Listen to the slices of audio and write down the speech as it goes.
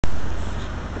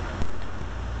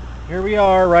Here we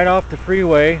are right off the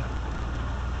freeway.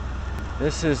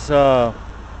 This is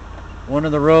one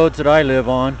of the roads that I live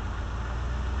on.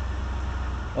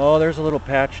 Oh, there's a little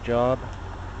patch job.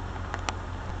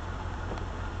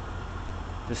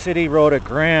 The city wrote a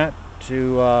grant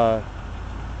to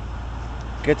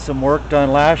get some work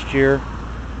done last year.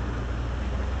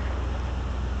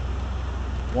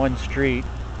 One street.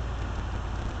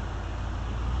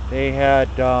 They had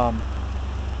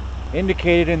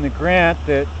indicated in the grant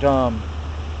that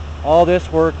all this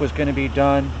work was going to be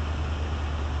done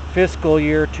fiscal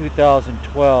year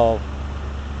 2012.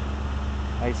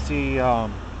 I see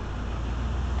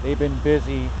they've been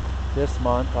busy this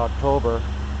month, October,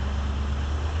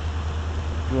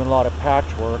 doing a lot of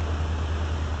patchwork.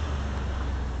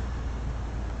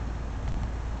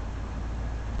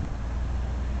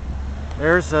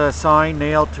 There's a sign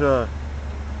nailed to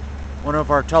one of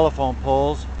our telephone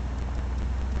poles.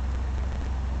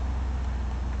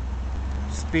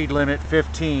 Speed limit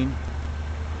 15.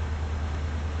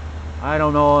 I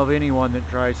don't know of anyone that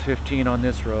drives 15 on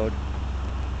this road.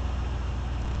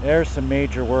 There's some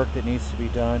major work that needs to be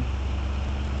done.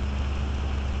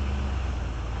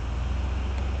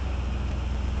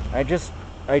 I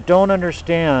don't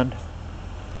understand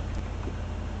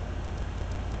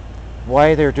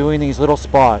why they're doing these little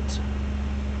spots.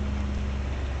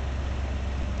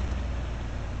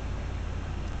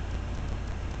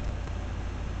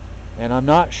 And I'm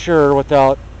not sure,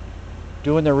 without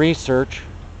doing the research,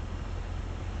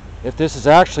 if this is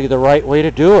actually the right way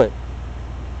to do it.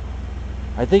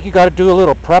 I think you got to do a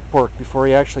little prep work before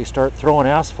you actually start throwing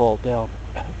asphalt down.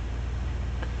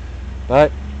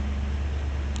 But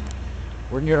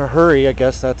when you're in a hurry, I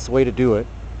guess that's the way to do it.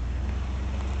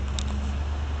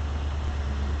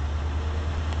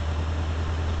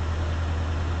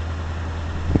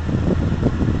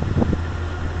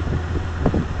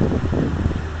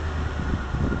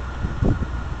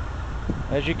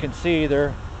 As you can see,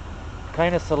 they're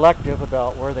kind of selective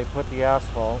about where they put the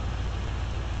asphalt.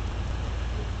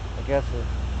 I guess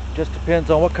it just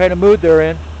depends on what kind of mood they're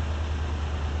in.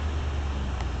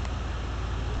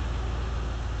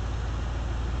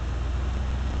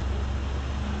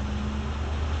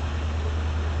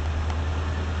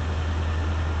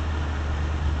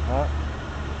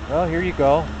 Well, here you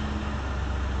go.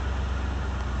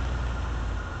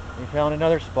 We found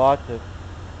another spot that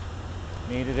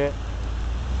needed it.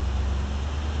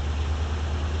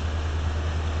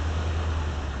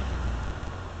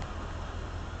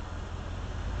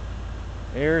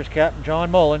 Here's Captain John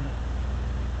Mullan.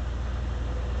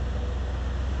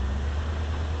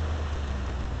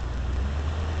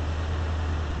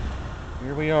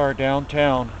 Here we are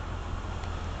downtown.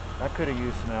 I could have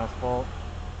used some asphalt.